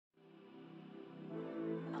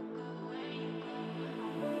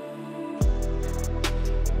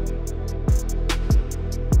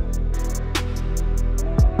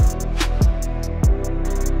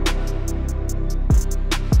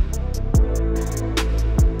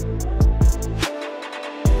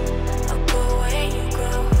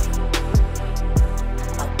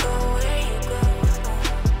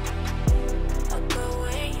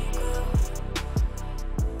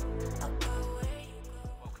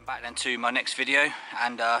Back then to my next video,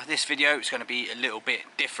 and this video is going to be a little bit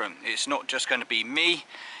different. It's not just going to be me,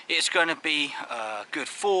 it's going to be a good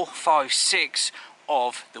 4, 5, 6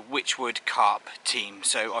 of the Wychwood Carp team.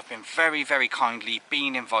 So I've been very kindly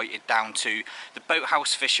being invited down to the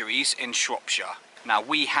Boathouse Fisheries in Shropshire. Now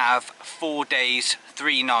we have 4 days,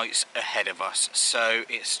 3 nights ahead of us, so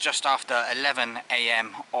it's just after 11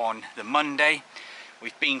 AM on the Monday.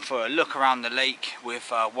 We've been for a look around the lake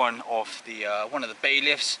with one of the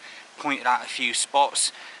bailiffs, pointed out a few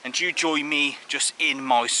spots, and you join me just in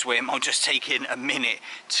my swim. I'm just taking a minute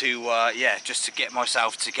to just to get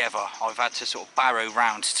myself together. I've had to sort of barrow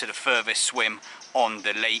round to the furthest swim on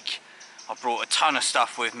the lake. I brought a ton of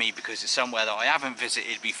stuff with me because it's somewhere that I haven't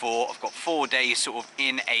visited before. I've got 4 days sort of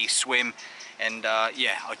in a swim, and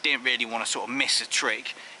yeah, I didn't really want to sort of miss a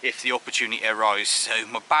trick if the opportunity arises. So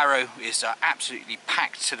my barrow is absolutely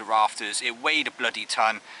packed to the rafters. It weighed a bloody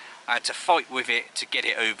ton. I had to fight with it to get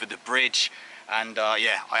it over the bridge, and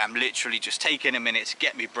yeah, I am literally just taking a minute to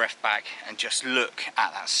get my breath back and just look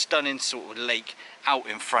at that stunning sort of lake out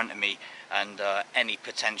in front of me, and any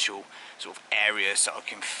potential sort of areas that I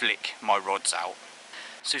can flick my rods out.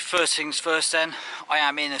 So first things first then, I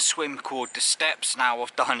am in a swim called The Steps. Now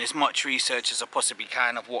I've done as much research as I possibly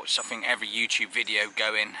can. I've watched I think every YouTube video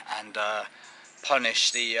going, and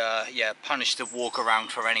punish the walk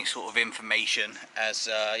around for any sort of information as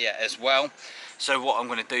well. So what I'm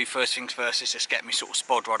going to do first things first is just get my sort of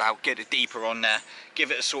spod rod out, get it deeper on there, give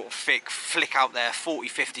it a sort of thick flick out there,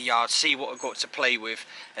 40-50 yards, see what I've got to play with.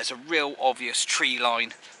 There's a real obvious tree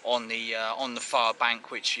line on the far bank,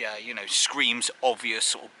 which you know, screams obvious,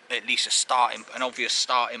 sort of at least an obvious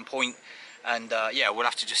starting point, and yeah, we'll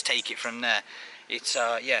have to just take it from there. It's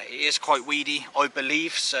yeah, it is quite weedy, I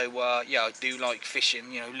believe, so yeah, I do like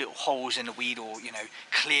fishing, you know, little holes in the weed, or you know,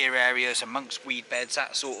 clear areas amongst weed beds,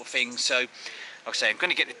 that sort of thing. So like I say, I'm going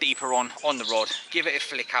to get the deeper on the rod, give it a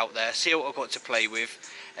flick out there, see what I've got to play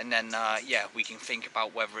with, and then yeah, we can think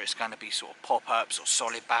about whether it's going to be sort of pop-ups or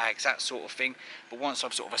solid bags, that sort of thing. But once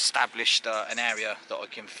I've sort of established an area that I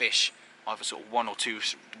can fish either sort of one or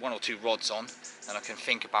two rods on, and I can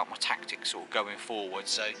think about my tactics sort of going forward.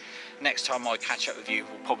 So next time I catch up with you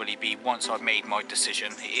will probably be once I've made my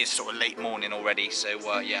decision. It is sort of late morning already,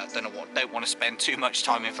 so yeah, don't want to spend too much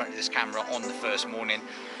time in front of this camera on the first morning.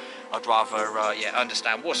 I'd rather yeah,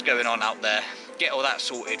 understand what's going on out there, get all that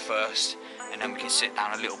sorted first, and then we can sit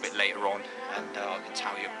down a little bit later on, and I can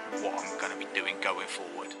tell you what I'm going to be doing going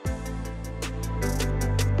forward.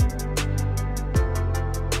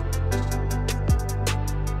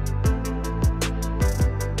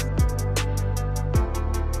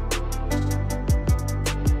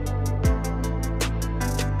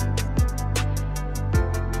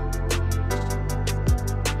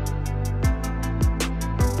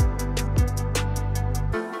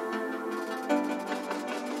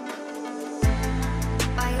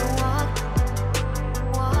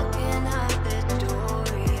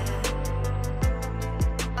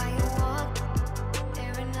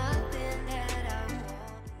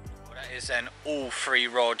 Then all 3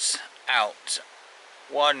 rods out,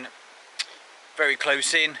 one very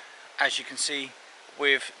close in, as you can see,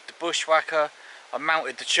 with the bushwhacker. I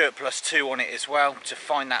mounted the Chirp Plus 2 on it as well to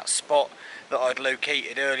find that spot that I'd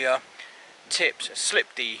located earlier.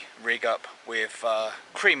 Slipped the rig up with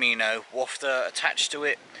Cremino wafter attached to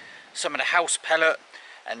it, some of the house pellet,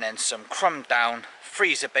 and then some crumbed down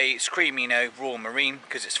freezer bait, Cremino Raw Marine,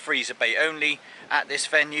 because it's freezer bait only at this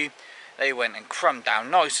venue. They went and crumbed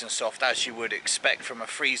down nice and soft, as you would expect from a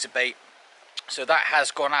freezer bait. So that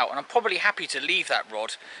has gone out, and I'm probably happy to leave that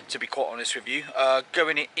rod, to be quite honest with you,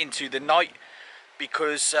 going into the night,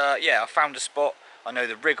 because yeah, I found a spot. I know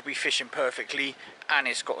the rig will be fishing perfectly, and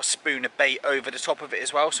it's got a spoon of bait over the top of it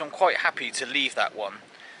as well, so I'm quite happy to leave that one.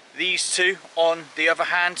 These two, on the other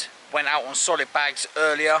hand, went out on solid bags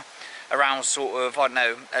earlier, around sort of, I don't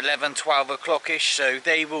know, 11, 12 o'clock-ish, so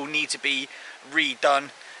they will need to be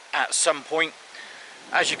redone at some point.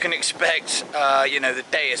 As you can expect, you know, the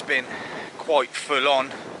day has been quite full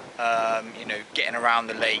on, you know, getting around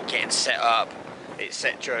the lake, getting set up,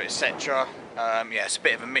 etc, etc. Yeah, it's a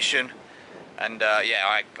bit of a mission, and yeah,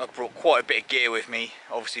 I brought quite a bit of gear with me,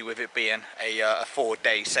 obviously with it being a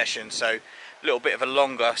 4-day session, so a little bit of a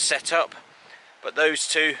longer setup. But those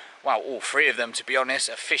two, well, all 3 of them to be honest,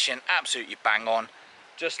 are fishing absolutely bang on.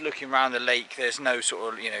 Just looking around the lake, there's no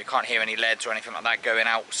sort of, you know, you can't hear any leads or anything like that going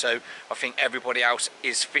out, so I think everybody else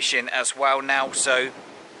is fishing as well now. So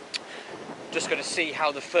just going to see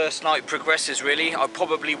how the first night progresses really. I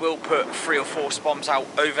probably will put 3 or 4 spoms out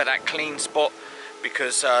over that clean spot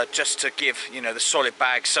because just to give, you know, the solid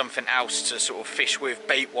bag something else to sort of fish with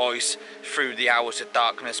bait wise through the hours of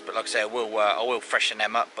darkness. But like I say, I will freshen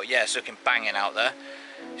them up. But yeah, it's looking banging out there.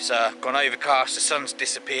 It's gone overcast, the sun's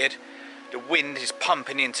disappeared, the wind is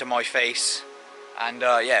pumping into my face, and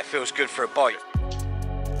yeah, it feels good for a bite.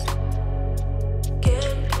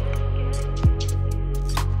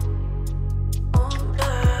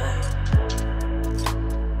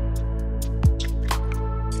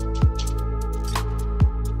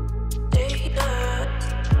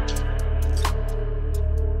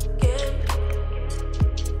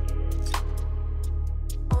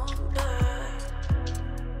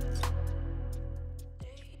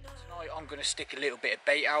 I'm going to stick a little bit of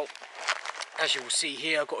bait out. As you will see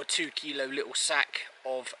here, I've got a 2 kilo little sack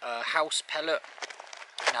of house pellet.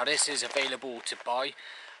 Now this is available to buy.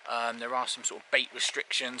 There are some sort of bait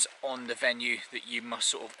restrictions on the venue that you must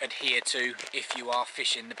sort of adhere to if you are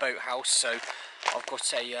fishing the boathouse. So I've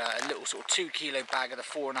got a little sort of 2 kilo bag of the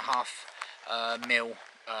 4.5 mil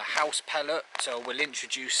house pellet, so we'll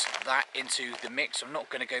introduce that into the mix. I'm not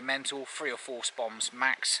going to go mental, 3 or 4 spoms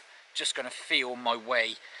max. Just going to feel my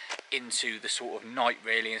way into the sort of night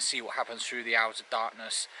really and see what happens through the hours of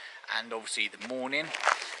darkness and obviously the morning.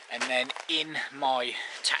 And then in my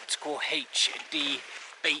tactical HD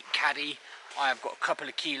bait caddy, I have got a couple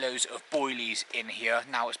of kilos of boilies in here.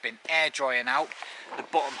 Now it's been air drying out. The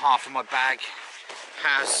bottom half of my bag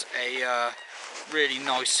has a really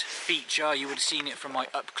nice feature. You would have seen it from my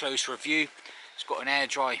up close review. It's got an air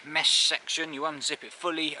dry mesh section. You unzip it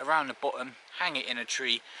fully around the bottom, hang it in a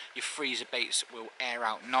tree, your freezer baits will air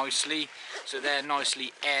out nicely. So they're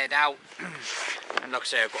nicely aired out. And like I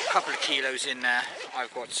say, I've got a couple of kilos in there.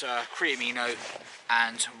 I've got Creamino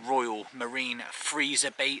and Royal Marine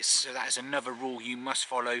freezer baits. So that is another rule you must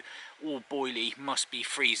follow. All boilie must be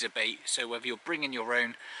freezer bait. So whether you're bringing your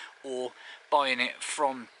own or buying it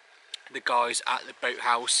from the guys at the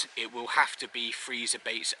boathouse, it will have to be freezer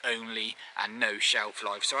baits only and no shelf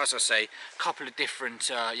life. So as I say, a couple of different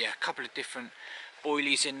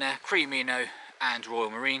boilies in there, Creamino and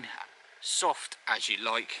Royal Marine, soft as you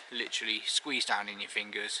like, literally squeeze down in your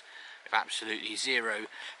fingers with absolutely zero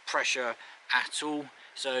pressure at all.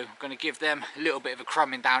 So I'm going to give them a little bit of a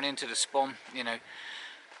crumbing down into the spawn, you know,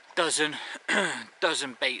 dozen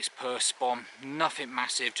baits per spawn, nothing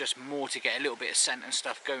massive, just more to get a little bit of scent and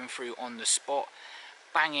stuff going through on the spot.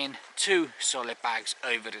 Bang in 2 solid bags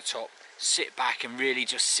over the top, sit back and really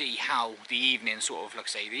just see how the evening sort of, like I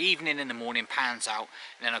say, the evening and the morning pans out,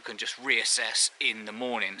 and then I can just reassess in the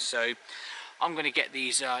morning. So I'm going to get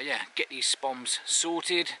these get these spoms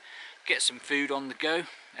sorted, get some food on the go,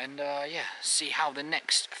 and yeah, see how the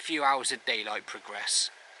next few hours of daylight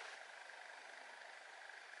progress.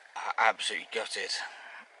 Absolutely gutted.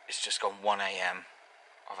 It's just gone 1 AM.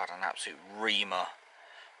 I've had an absolute reamer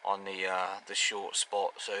on the short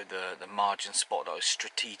spot, so the margin spot that was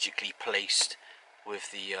strategically placed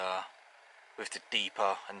with the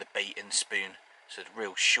deeper and the bait and spoon. So the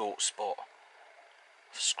real short spot.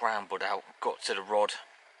 I've scrambled out, got to the rod,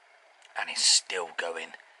 and it's still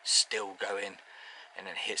going, and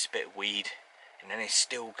then hits a bit of weed, and then it's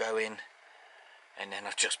still going, and then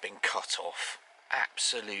I've just been cut off.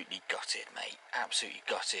 Absolutely gutted, mate, absolutely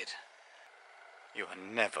gutted. You are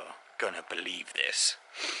never gonna believe this.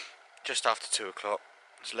 Just after 2 o'clock,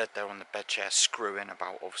 I was led there on the bed chair screwing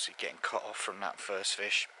about obviously getting cut off from that first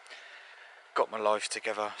fish. Got my life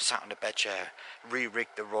together, sat on the bed chair,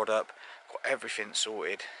 re-rigged the rod up, got everything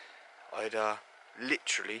sorted. I'd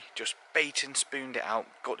literally just bait and spooned it out,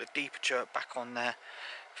 got the deeper chirp back on there,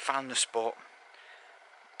 found the spot,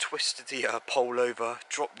 twisted the pole over,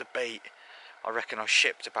 dropped the bait. I reckon I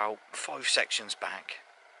shipped about 5 sections back,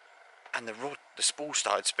 and the spool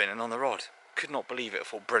started spinning on the rod. Could not believe it. I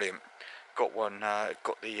thought brilliant. Got one,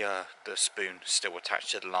 got the spoon still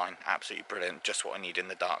attached to the line. Absolutely brilliant. Just what I need in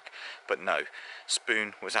the dark. But no,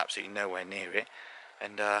 spoon was absolutely nowhere near it.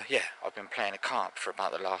 And yeah, I've been playing a carp for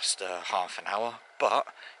about the last half an hour, but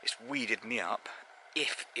it's weeded me up.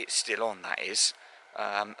 If it's still on, that is.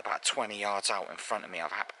 About 20 yards out in front of me.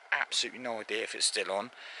 I've absolutely no idea if it's still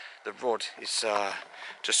on. The rod is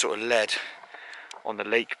just sort of led on the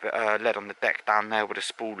lake, led on the deck down there with a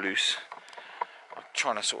spool loose. I'm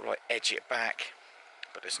trying to sort of like edge it back,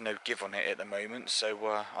 but there's no give on it at the moment. So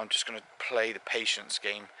I'm just going to play the patience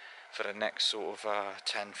game for the next sort of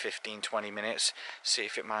 10, 15, 20 minutes. See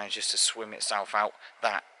if it manages to swim itself out.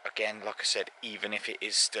 That, again, like I said, even if it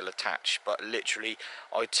is still attached. But literally,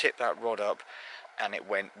 I tipped that rod up and it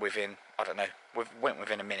went within, I don't know, went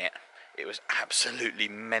within a minute. It was absolutely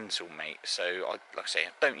mental, mate. So, like I say, I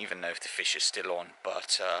don't even know if the fish is still on,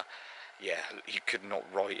 but yeah, you could not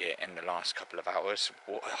write it in the last couple of hours.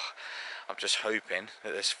 I'm just hoping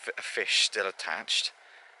that there's a fish still attached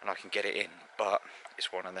and I can get it in, but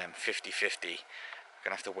it's one of them 50-50.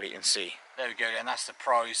 Gonna have to wait and see. There we go, and that's the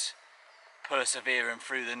prize. Persevering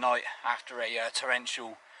through the night after a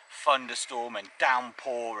torrential thunderstorm and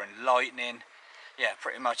downpour and lightning. Yeah,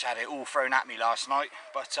 pretty much had it all thrown at me last night,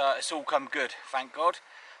 but it's all come good, thank God.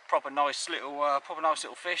 Proper nice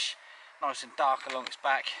little fish, nice and dark along its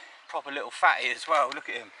back. Proper little fatty as well. Look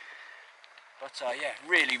at him. But yeah,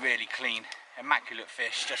 really clean, immaculate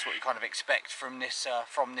fish. Just what you kind of expect from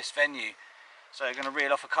this venue. So I'm going to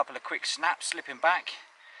reel off a couple of quick snaps, slipping back,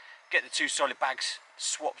 get the 2 solid bags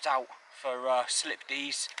swapped out for slip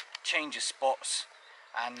D's, change of spots,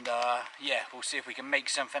 and yeah, we'll see if we can make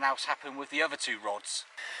something else happen with the other 2 rods.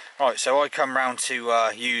 Right, so I come round to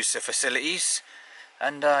use the facilities,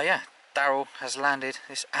 and yeah, Daryl has landed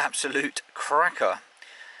this absolute cracker.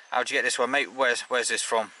 How'd you get this one, mate? Where's this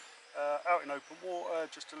from? Out in open water,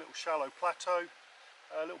 just a little shallow plateau,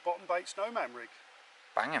 a little bottom bait snowman rig.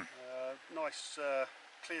 Banging. Nice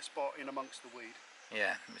clear spot in amongst the weed.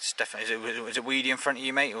 Yeah, it's definitely. Is it weedy in front of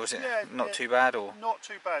you, mate, or is it not too bad? Or not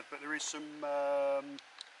too bad, but there is some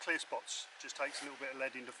clear spots. Just takes a little bit of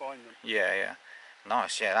leading to find them. Yeah.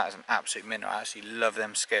 Nice. Yeah, that is an absolute mineral. I actually love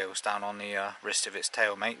them scales down on the wrist of its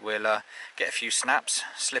tail, mate. We'll get a few snaps,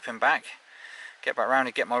 slipping back, get back round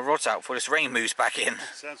and get my rods out before this rain moves back in.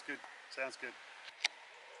 Sounds good. Sounds good.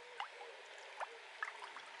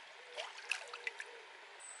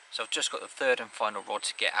 So I've just got the 3rd and final rod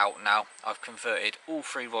to get out now. I've converted all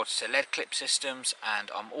 3 rods to lead clip systems,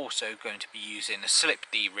 and I'm also going to be using a slip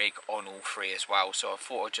D rig on all 3 as well. So I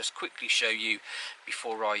thought I'd just quickly show you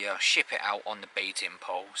before I ship it out on the baiting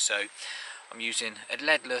pole. So I'm using a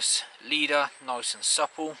leadless leader, nice and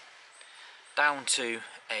supple, down to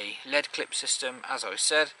a lead clip system, as I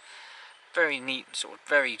said. Very neat, sort of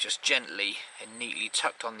very just gently and neatly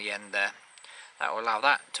tucked on the end there. That will allow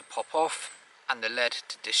that to pop off and the lead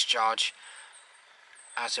to discharge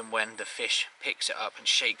as and when the fish picks it up and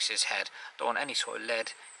shakes his head. Don't want any sort of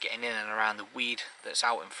lead getting in and around the weed that's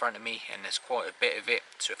out in front of me, and there's quite a bit of it,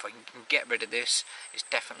 so if I can get rid of this, it's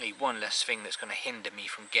definitely one less thing that's going to hinder me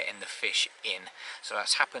from getting the fish in. So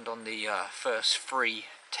that's happened on the first 3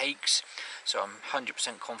 takes, so I'm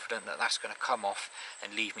 100% confident that that's going to come off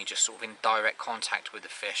and leave me just sort of in direct contact with the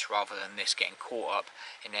fish, rather than this getting caught up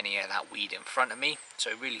in any of that weed in front of me.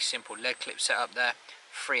 So really simple lead clip setup there,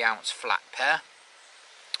 3-ounce flat pair.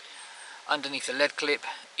 Underneath the lead clip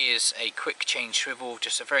is a quick change swivel,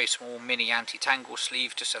 just a very small mini anti-tangle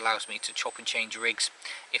sleeve, just allows me to chop and change rigs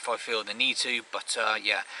if I feel the need to. But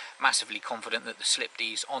yeah, massively confident that the slip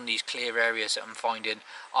D's on these clear areas that I'm finding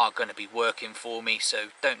are going to be working for me, so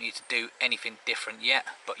don't need to do anything different yet,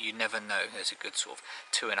 but you never know. There's a good sort of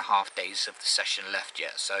 2.5 days of the session left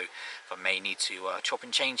yet, so if I may need to chop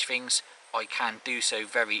and change things, I can do so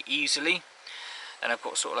very easily. Then I've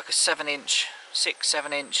got sort of like a 6-7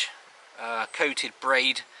 inch coated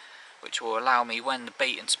braid, which will allow me, when the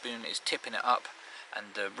bait and spoon is tipping it up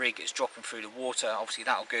and the rig is dropping through the water, obviously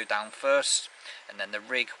that will go down first, and then the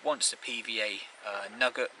rig, once the PVA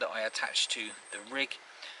nugget that I attach to the rig,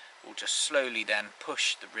 will just slowly then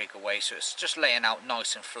push the rig away, so it's just laying out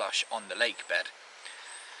nice and flush on the lake bed.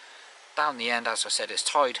 Down the end, as I said, it's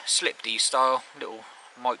tied slip D style, little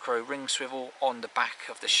micro ring swivel on the back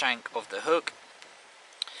of the shank of the hook.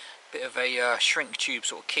 Bit of a shrink tube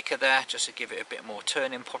sort of kicker there, just to give it a bit more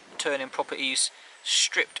turning properties.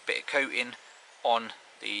 Stripped bit of coating on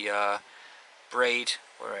the braid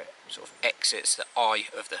where it sort of exits the eye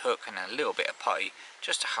of the hook, and then a little bit of putty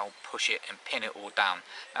just to help push it and pin it all down.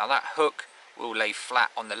 Now that hook will lay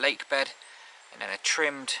flat on the lake bed, and then a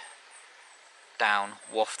trimmed down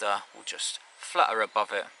wafter will just flutter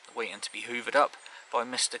above it, waiting to be hoovered up by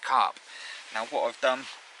Mr. Carp. Now what I've done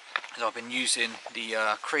is I've been using the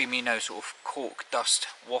Creamino sort of cork dust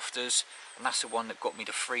wafters, and that's the one that got me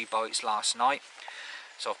the 3 bites last night.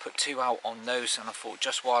 So I've put 2 out on those, and I thought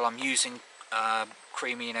just while I'm using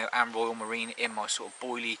Creamino and Royal Marine in my sort of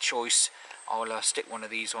boilie choice, I'll stick one of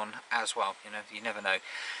these on as well. You know, you never know.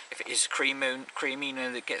 If it is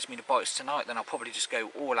Creamino that gets me the bites tonight, then I'll probably just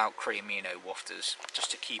go all out Creamino wafters,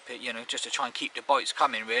 just to keep it, you know, just to try and keep the bites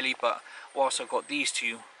coming really. But whilst I've got these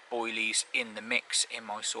 2 boilies in the mix in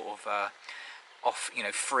my sort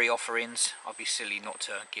of free offerings, I'd be silly not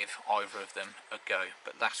to give either of them a go.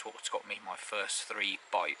 But that's what's got me my first 3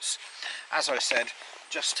 bites. As I said,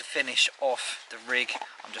 just to finish off the rig,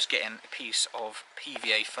 I'm just getting a piece of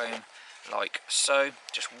PVA foam like so,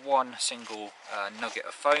 just one single nugget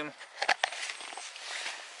of foam.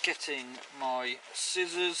 Getting my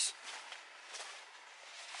scissors,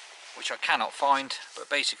 which I cannot find, but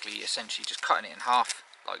basically essentially just cutting it in half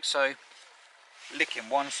like so, licking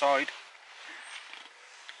one side,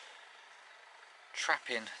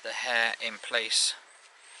 trapping the hair in place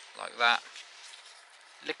like that,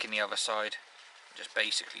 licking the other side, just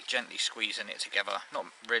basically gently squeezing it together, not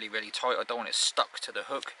really tight. I don't want it stuck to the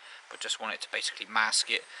hook, but just want it to basically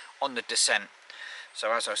mask it on the descent.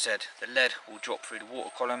 So as I said, the lead will drop through the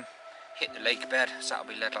water column, hit the lake bed, so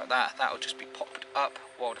that'll be lead like that. That'll just be popped up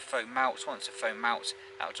while the foam melts. Once the foam melts,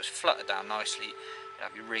 that'll just flutter down nicely. You'll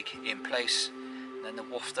have your rig in place, and then the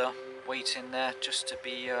wafter waiting there just to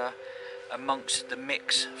be amongst the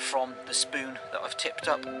mix from the spoon that I've tipped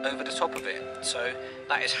up over the top of it. So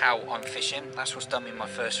that is how I'm fishing. That's what's done me my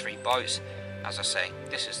first 3 bites. As I say,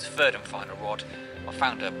 this is the third and final rod. I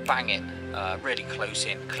found a banging, really close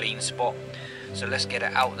in, clean spot. So let's get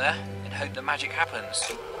it out there and hope the magic happens.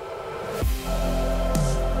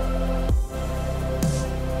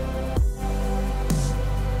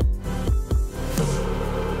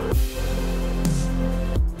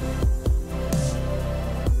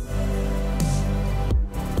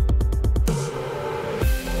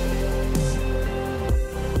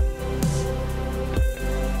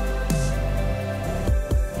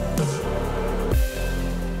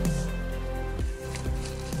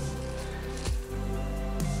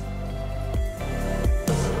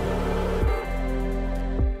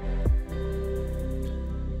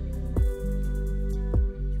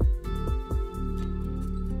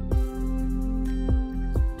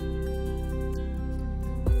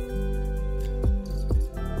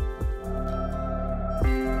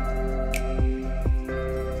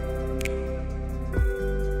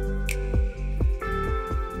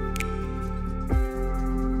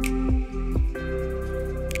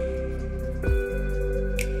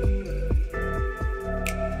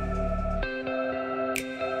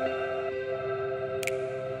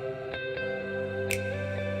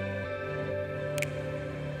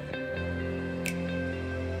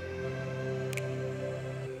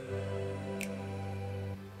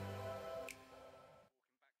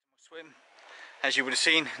 Swim, as you would have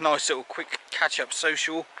seen, nice little quick catch-up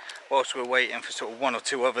social whilst we're waiting for sort of 1 or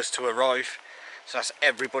 2 others to arrive. So that's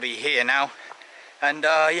everybody here now, and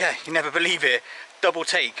yeah, you never believe it, double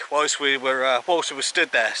take whilst we were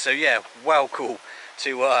stood there. So yeah, well cool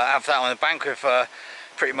to have that on the bank with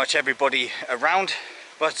pretty much everybody around.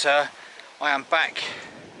 But I am back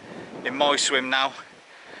in my swim now.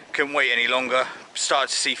 Couldn't wait any longer. Started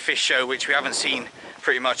to see fish show, which we haven't seen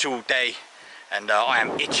pretty much all day. And I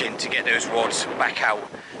am itching to get those rods back out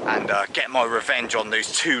and get my revenge on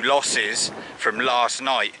those 2 losses from last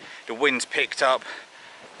night. The winds picked up,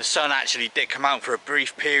 the sun actually did come out for a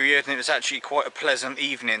brief period, and it was actually quite a pleasant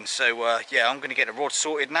evening. So yeah, I'm going to get the rods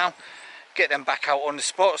sorted now, get them back out on the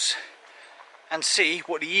spots, and see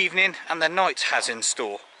what the evening and the night has in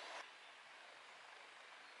store.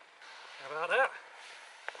 How about that?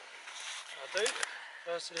 I'll do.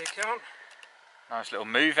 First of the account. Nice little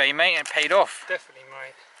move, eh mate? It paid off. Definitely,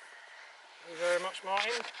 mate. Thank you very much,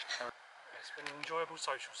 Martin. It's been an enjoyable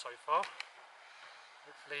social so far.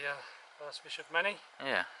 Hopefully, first fish of many.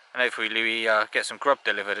 Yeah, and hopefully Louis gets some grub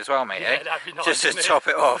delivered as well, mate, yeah, eh? that'd be nice, just to top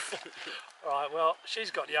it off. Right, well,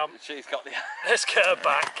 she's got the ump. She's got the Let's get her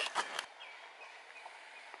back.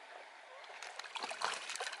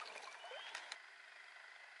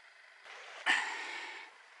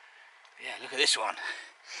 Yeah, look at this one.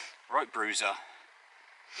 Right bruiser.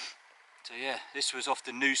 So yeah, this was off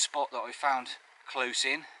the new spot that I found close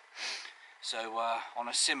in. So on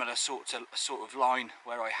a similar sort of line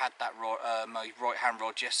where I had that rod, my right hand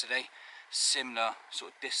rod yesterday, similar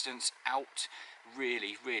sort of distance out,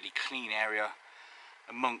 really clean area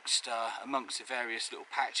amongst the various little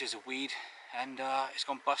patches of weed, and it's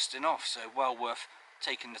gone busting off. So well worth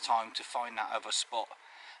taking the time to find that other spot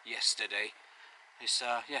yesterday. It's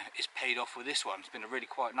yeah, it's paid off with this one. It's been a really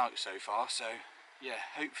quiet night so far, so yeah,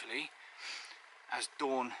 hopefully as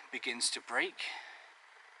dawn begins to break,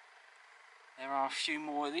 there are a few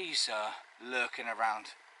more of these lurking around.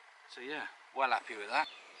 So yeah, well happy with that.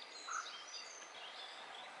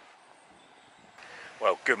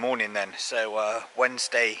 Well, good morning then. So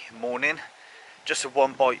Wednesday morning, just a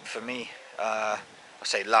 1 bite for me. I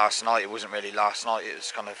say last night, it wasn't really last night, it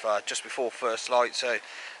was kind of just before first light, so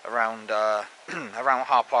around around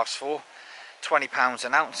 4:30. 20 pounds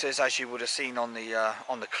an ounce, as you would have seen on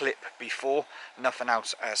the clip before. Nothing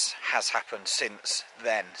else has happened since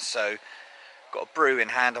then. So got a brew in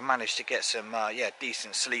hand. I managed to get some yeah,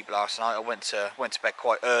 decent sleep last night. I went to bed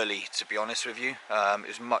quite early, to be honest with you. It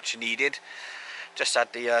was much needed. Just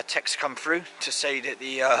had the text come through to say that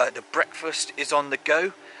the breakfast is on the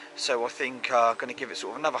go, So I think I'm going to give it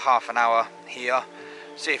sort of another half an hour here,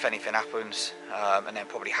 see if anything happens, and then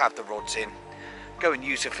probably have the rods in, go and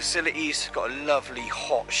use the facilities. Got a lovely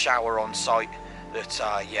hot shower on site that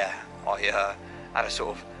yeah, I had a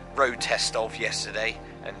sort of road test of yesterday,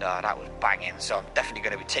 and that was banging. So I'm definitely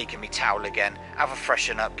going to be taking my towel again, have a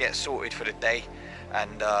freshen up, get sorted for the day,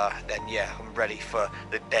 and then yeah, I'm ready for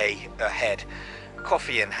the day ahead.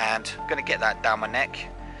 Coffee in hand, I'm going to get that down my neck,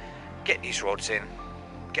 get these rods in,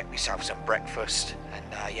 get myself some breakfast,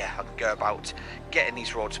 and yeah, I can go about getting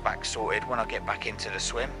these rods back sorted when I get back into the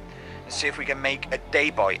swim, and see if we can make a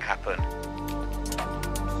day bite happen.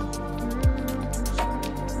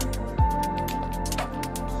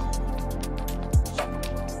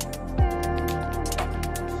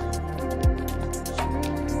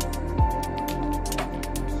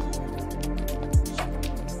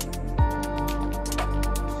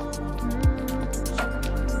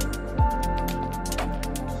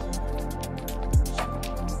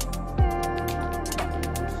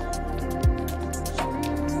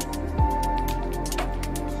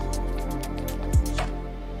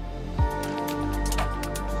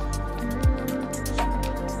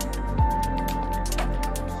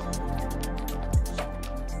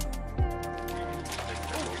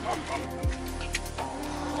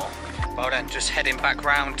 Well then, just heading back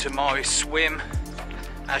round to my swim.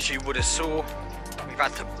 As you would have saw, we've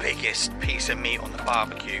had the biggest piece of meat on the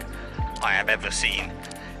barbecue I have ever seen.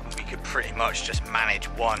 We could pretty much just manage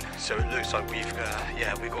one, so it looks like we've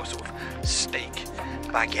yeah, we've got sort of steak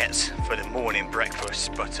baguettes for the morning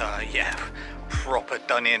breakfast. But yeah, proper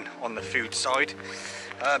done in on the food side.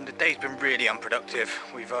 The day's been really unproductive.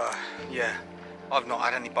 We've yeah, I've not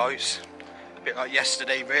had any bites, a bit like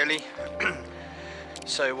yesterday really.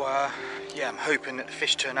 So yeah, I'm hoping that the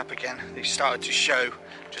fish turn up again. They started to show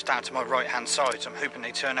just down to my right hand side, so I'm hoping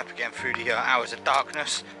they turn up again through the hours of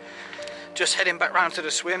darkness. Just heading back round to the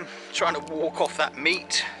swim, trying to walk off that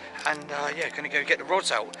meat, and yeah, gonna go get the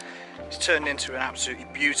rods out. It's turned into an absolutely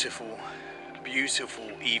beautiful, beautiful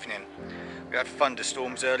evening. We had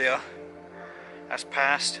thunderstorms earlier, that's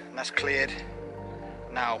passed and that's cleared.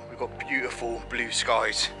 Now we've got beautiful blue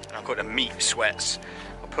skies, and I've got the meat sweats.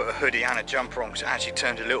 Put a hoodie and a jumper on because it actually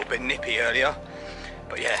turned a little bit nippy earlier,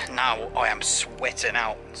 but yeah, now I am sweating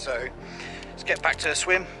out. So let's get back to the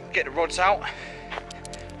swim, get the rods out.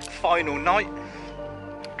 Final night,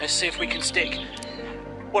 let's see if we can stick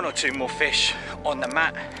one or two more fish on the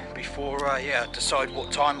mat before yeah, decide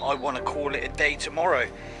what time I want to call it a day tomorrow.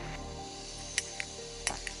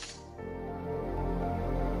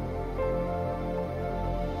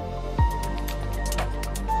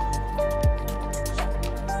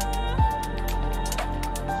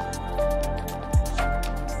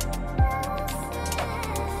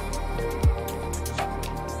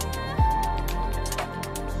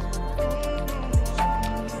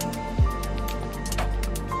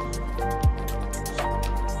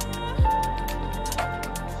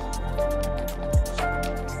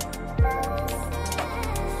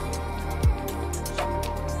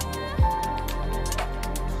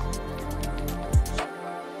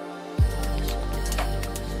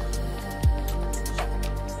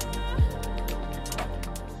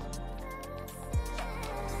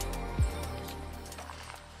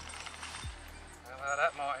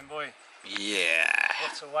 Boy. Yeah.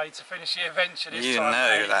 What a way to finish the adventure this you time. You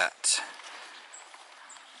know that.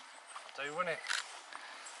 Do, wouldn't it?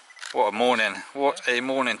 What a morning. What a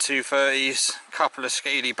morning. 2:30s, couple of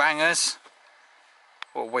scaly bangers.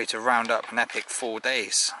 What a way to round up an epic 4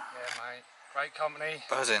 days. Yeah, mate. Great company.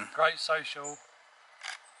 Buzzing. Great social.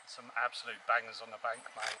 Some absolute bangers on the bank,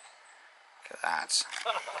 mate. Look at that.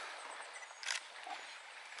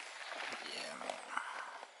 Yeah, mate.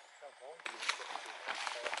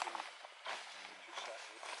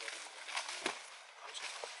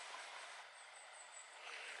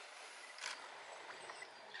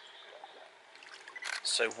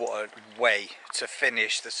 So what a way to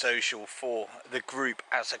finish the social for the group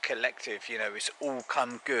as a collective. You know, it's all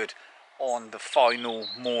come good on the final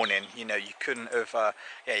morning. You know, you couldn't have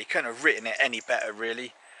yeah, you couldn't have written it any better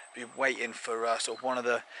really. Been waiting for sort of one of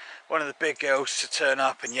the big girls to turn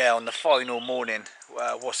up, and yeah, on the final morning,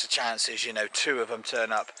 what's the chances, you know, two of them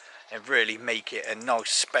turn up and really make it a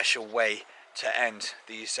nice special way to end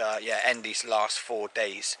these yeah, end these last 4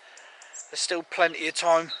 days. There's still plenty of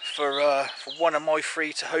time for one of my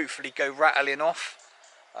three to hopefully go rattling off.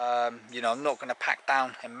 You know, I'm not going to pack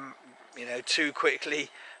down and, you know, too quickly.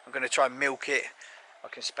 I'm going to try and milk it. I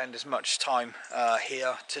can spend as much time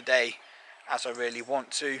here today as I really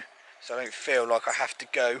want to, so I don't feel like I have to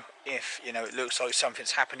go if, you know, it looks like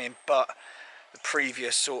something's happening. But the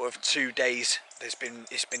previous sort of 2 days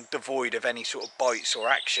it's been devoid of any sort of bites or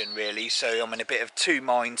action really, so I'm in a bit of two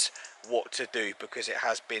minds what to do because it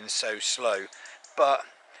has been so slow. But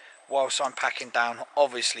whilst I'm packing down,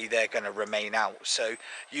 obviously they're going to remain out, so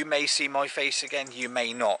you may see my face again, you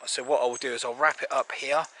may not. So what I'll do is I'll wrap it up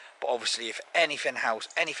here, but obviously if anything else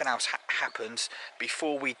happens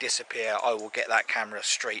before we disappear, I will get that camera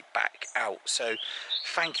straight back out. So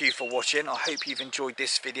thank you for watching. I hope you've enjoyed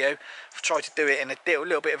this video. I've tried to do it in a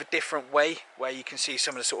little bit of a different way, where you can see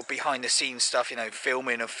some of the sort of behind the scenes stuff, you know,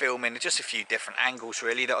 filming, just a few different angles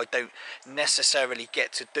really that I don't necessarily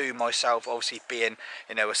get to do myself, obviously being,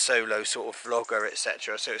 you know, a solo sort of vlogger,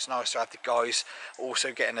 etc. So it's nice to have the guys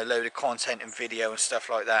also getting a load of content and video and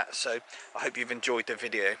stuff like that. So I hope you've enjoyed the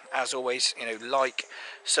video. As always, you know, like,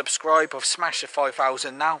 subscribe. I've smashed the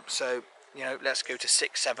 5,000 now, so you know, let's go to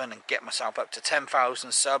 6, 7 and get myself up to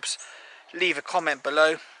 10,000 subs. Leave a comment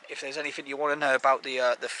below if there's anything you want to know about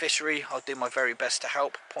the fishery. I'll do my very best to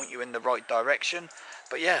help point you in the right direction.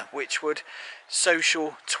 But yeah, Wychwood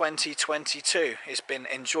Social 2022. It's been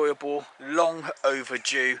enjoyable, long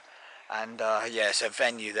overdue, and yeah, it's a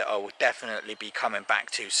venue that I will definitely be coming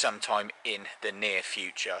back to sometime in the near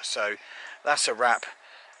future. So that's a wrap.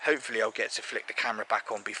 Hopefully I'll get to flick the camera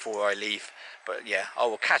back on before I leave. But yeah, I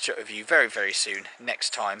will catch up with you very, very soon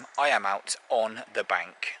next time I am out on the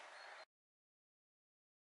bank.